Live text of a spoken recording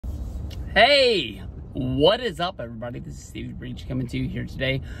Hey, what is up, everybody? This is Steve Breach coming to you here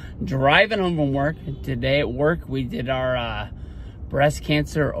today, driving home from work. Today at work, we did our breast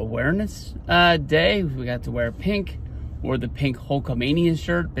cancer awareness day. We got to wear pink, wore the pink Hulkamania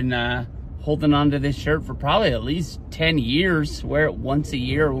shirt. Been holding on to this shirt for probably at least 10 years. Wear it once a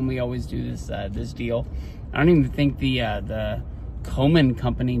year when we always do this this deal. I don't even think the Komen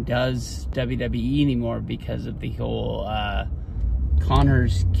company does WWE anymore because of the whole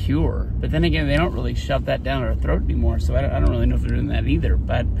Connor's cure. But then again, they don't really shove that down our throat anymore, so I don't really know if they're doing that either.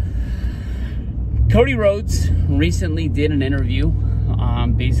 But Cody Rhodes recently did an interview,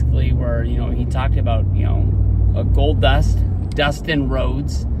 basically where, he talked about, Goldust, Dustin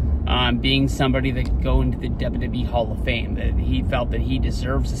Rhodes, being somebody that could go into the WWE Hall of Fame, that he felt that he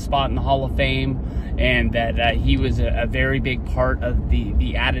deserves a spot in the Hall of Fame, and that he was a very big part of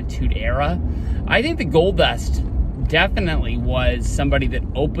the Attitude Era. I think the Goldust definitely was somebody that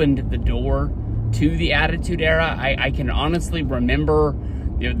opened the door to the Attitude Era. I can honestly remember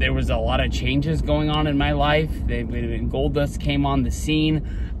there was a lot of changes going on in my life. When Goldust came on the scene,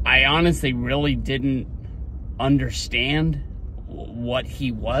 I honestly really didn't understand what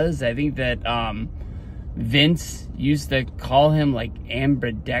he was. I think that Vince used to call him like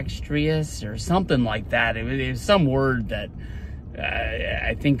ambidextrous or something like that. It was some word that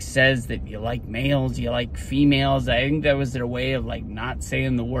I think says that you like males, you like females. I think that was their way of like not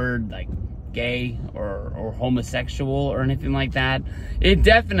saying the word like gay or homosexual or anything like that. It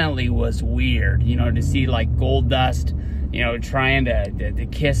definitely was weird, to see like Goldust, trying to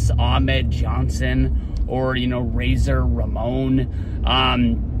kiss Ahmed Johnson or, Razor Ramon. I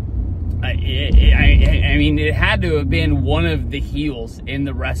mean, it had to have been one of the heels in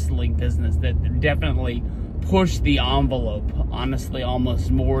the wrestling business that definitely pushed the envelope, honestly, almost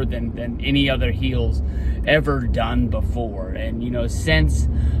more than any other heels ever done before. And, since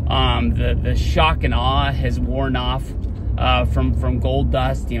the shock and awe has worn off from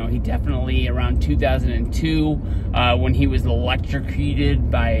Goldust, he definitely, around 2002, when he was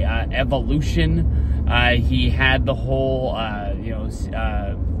electrocuted by Evolution, he had the whole,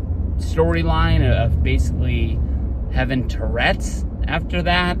 storyline of basically having Tourette's after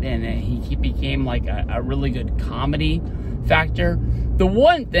that, and he became like a really good comedy factor. The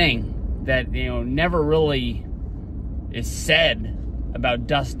one thing that never really is said about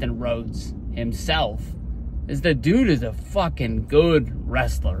Dustin Rhodes himself is the dude is a fucking good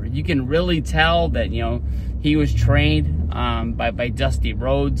wrestler. You can really tell that he was trained by Dusty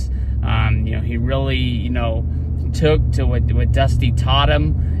Rhodes. He really took to what Dusty taught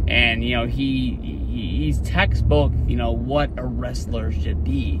him, and he's textbook, what a wrestler should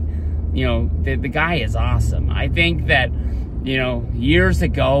be. The guy is awesome. I think that, years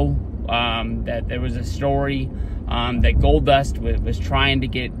ago, that there was a story that Goldust was trying to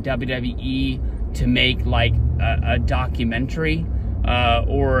get WWE to make like a documentary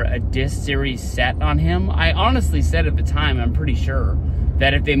or a disc series set on him. I honestly said at the time, I'm pretty sure,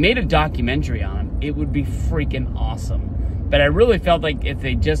 that if they made a documentary on him, it would be freaking awesome. But I really felt like if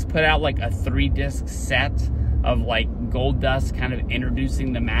they just put out like a 3-disc set of like Goldust kind of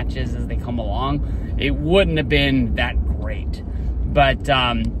introducing the matches as they come along, it wouldn't have been that great. But,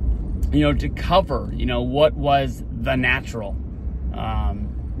 to cover, what was the natural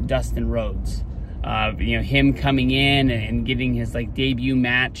Dustin Rhodes, him coming in and getting his like debut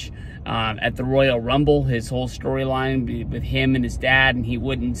match at the Royal Rumble, his whole storyline with him and his dad, and he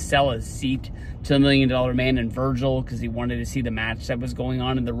wouldn't sell his seat to $1 Million Man and Virgil because he wanted to see the match that was going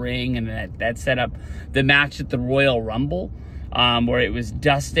on in the ring, and that set up the match at the Royal Rumble, where it was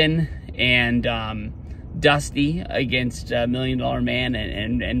Dustin and Dusty against $1 Million Man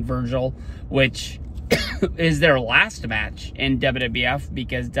and Virgil, which is their last match in WWF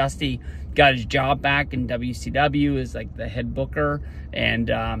because Dusty got his job back in WCW as like the head booker,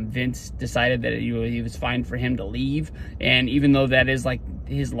 and Vince decided that he was fine for him to leave. And even though that is like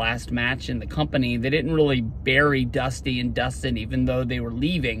his last match in the company, they didn't really bury Dusty and Dustin, even though they were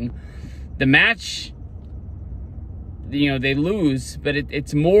leaving. The match, they lose, but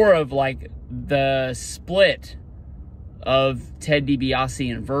it's more of like the split of Ted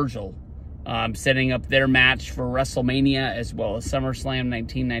DiBiase and Virgil, setting up their match for WrestleMania as well as SummerSlam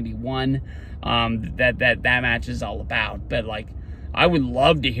 1991. That match is all about. But like, I would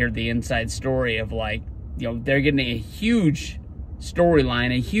love to hear the inside story of like, they're getting a huge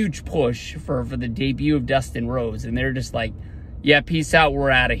storyline, a huge push for the debut of Dustin Rhodes, and they're just like, yeah, peace out, we're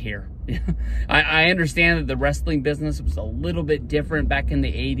out of here. I understand that the wrestling business was a little bit different back in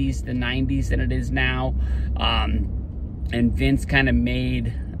the 80s, the 90s than it is now. And Vince kind of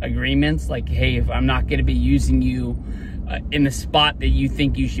made agreements like, hey, if I'm not going to be using you in the spot that you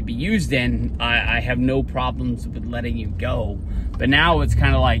think you should be used in, I have no problems with letting you go. But now it's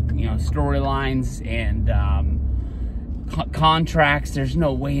kind of like, you know, storylines and contracts. There's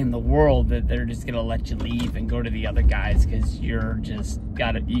no way in the world that they're just gonna let you leave and go to the other guys because you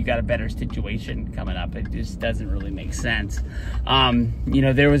got a better situation coming up. It just doesn't really make sense. You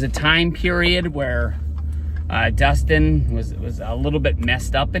know, there was a time period where Dustin was a little bit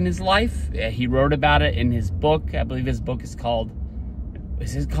messed up in his life. He wrote about it in his book. I believe his book is called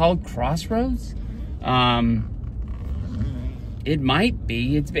Crossroads? It might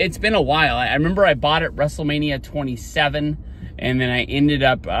be. It's been a while. I remember I bought it WrestleMania 27, and then I ended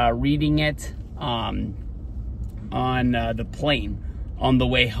up reading it on the plane on the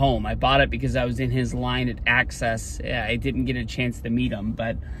way home. I bought it because I was in his line at Access. I didn't get a chance to meet him,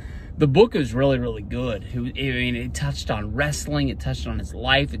 but the book was really, really good. I mean, it touched on wrestling. It touched on his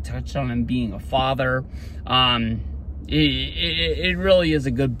life. It touched on him being a father. It really is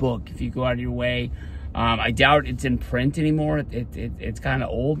a good book if you go out of your way. I doubt it's in print anymore. It's kind of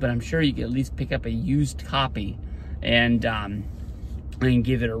old, but I'm sure you can at least pick up a used copy and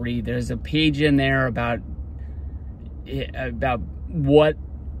give it a read. There's a page in there about what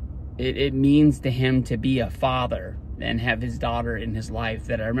it means to him to be a father and have his daughter in his life,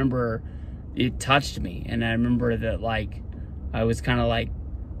 that I remember it touched me. And I remember that, like, I was kind of like,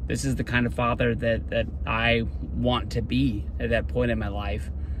 this is the kind of father that I want to be at that point in my life.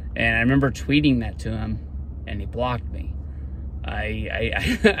 And I remember tweeting that to him, and he blocked me.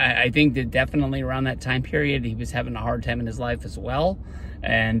 I think that definitely around that time period, he was having a hard time in his life as well.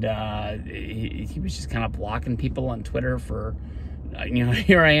 And he was just kind of blocking people on Twitter for, you know,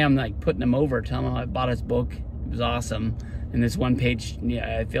 here I am, like, putting him over, telling him I bought his book. It was awesome. And this one page,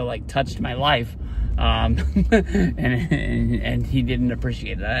 yeah, I feel like touched my life. And he didn't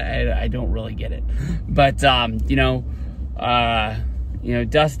appreciate it. I don't really get it. But, you know,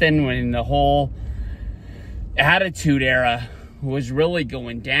 Dustin, when the whole Attitude Era was really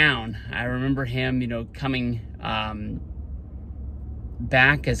going down, I remember him, you know, coming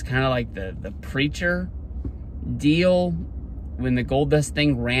back as kind of like the preacher deal when the Goldust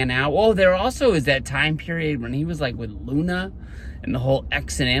thing ran out. Well, there also is that time period when he was like with Luna and the whole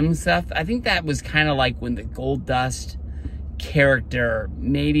X&M stuff. I think that was kind of like when the Goldust character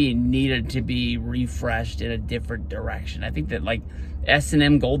maybe needed to be refreshed in a different direction. I think that, like,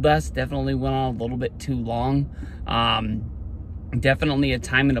 S&M Goldust definitely went on a little bit too long. Definitely a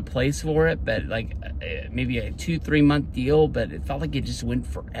time and a place for it, but like maybe a 2-3 month deal, but it felt like it just went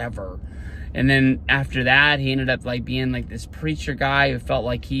forever. And then after that, he ended up like being like this preacher guy who felt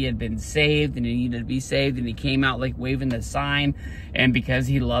like he had been saved and he needed to be saved, and he came out like waving the sign, and because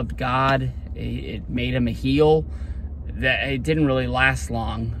he loved God, it made him a heel. That it didn't really last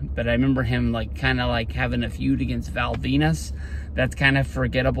long, but I remember him like kind of like having a feud against Val Venus. That's kind of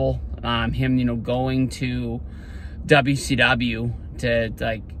forgettable. Him, you know, going to WCW to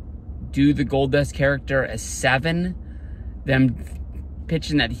like do the Goldust character as Seven, them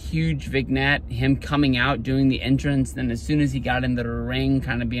pitching that huge vignette, him coming out doing the entrance, then as soon as he got into the ring,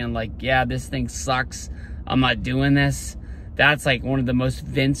 kind of being like, yeah, this thing sucks, I'm not doing this. That's like one of the most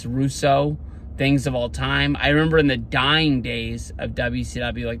Vince Russo things of all time. I remember in the dying days of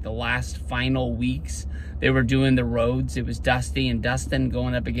WCW, like the last final weeks, they were doing the roads. It was Dusty and Dustin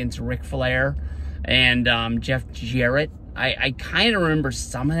going up against Ric Flair and Jeff Jarrett. I kind of remember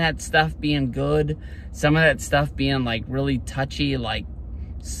some of that stuff being good, some of that stuff being like really touchy, like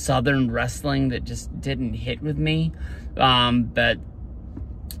Southern wrestling that just didn't hit with me. But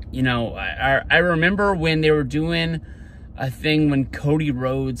you know, I remember when they were doing a thing when Cody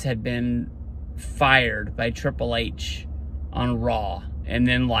Rhodes had been fired by Triple H on Raw, and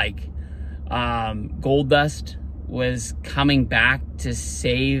then like Goldust was coming back to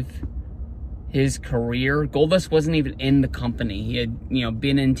save his career. Goldust wasn't even in the company. He had, you know,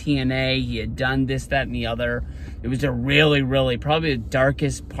 been in TNA. He had done this, that, and the other. It was a really, really, probably the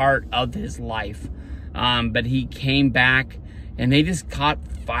darkest part of his life. But he came back, and they just caught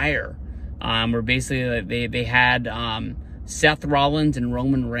fire. Where basically they had Seth Rollins and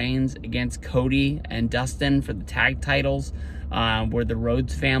Roman Reigns against Cody and Dustin for the tag titles. Where the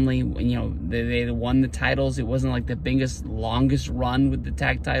Rhodes family, you know, they won the titles. It wasn't like the biggest, longest run with the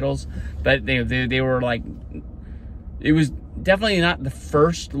tag titles, but they were like, it was definitely not the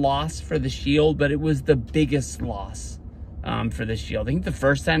first loss for the Shield, but it was the biggest loss for the Shield. I think the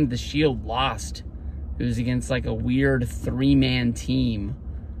first time the Shield lost, it was against like a weird 3-man team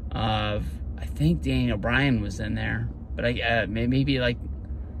of, I think Daniel Bryan was in there, but maybe like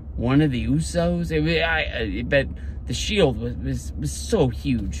one of the Usos. But the Shield was so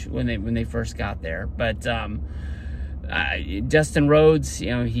huge when they first got there. But Dustin Rhodes, you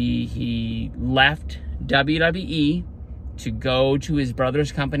know, he left WWE to go to his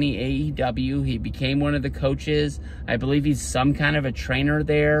brother's company, AEW. He became one of the coaches. I believe he's some kind of a trainer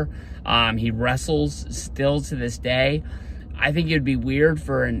there. He wrestles still to this day. I think it would be weird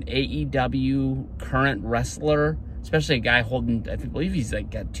for an AEW current wrestler, especially a guy holding, I believe he's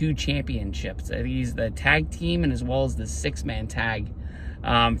like got 2 championships. I think he's the tag team and as well as the 6-man tag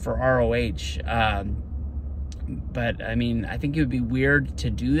for ROH. But I mean, I think it would be weird to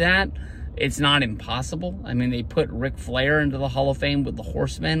do that. It's not impossible. I mean, they put Ric Flair into the Hall of Fame with the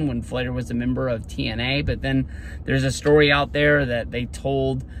Horsemen when Flair was a member of TNA, but then there's a story out there that they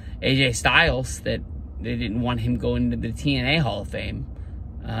told AJ Styles that they didn't want him going into the TNA Hall of Fame.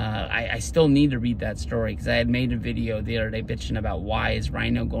 I still need to read that story because I had made a video the other day bitching about why is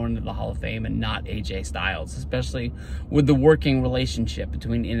Rhino going to the Hall of Fame and not AJ Styles, especially with the working relationship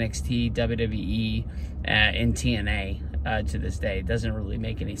between NXT, WWE, and TNA. To this day, it doesn't really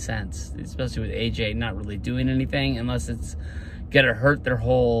make any sense, especially with AJ not really doing anything unless it's gonna hurt their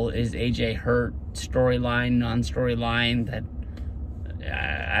whole is AJ hurt storyline, non-storyline. That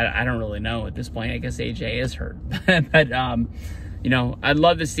I don't really know at this point. I guess AJ is hurt, but you know, I'd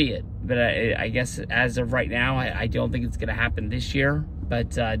love to see it, but I guess as of right now, I don't think it's gonna happen this year.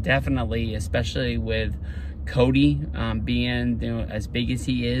 But definitely, especially with Cody being, you know, as big as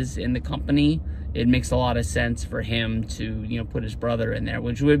he is in the company, it makes a lot of sense for him to, you know, put his brother in there,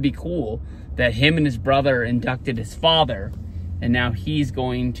 which would be cool that him and his brother inducted his father, and now he's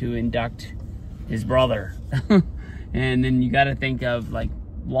going to induct his brother. And then you got to think of like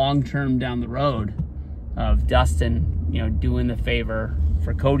long-term down the road of Dustin, you know, doing the favor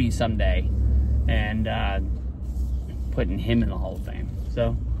for Cody someday and putting him in the Hall of Fame.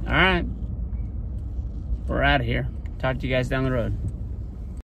 So, all right, we're out of here. Talk to you guys down the road.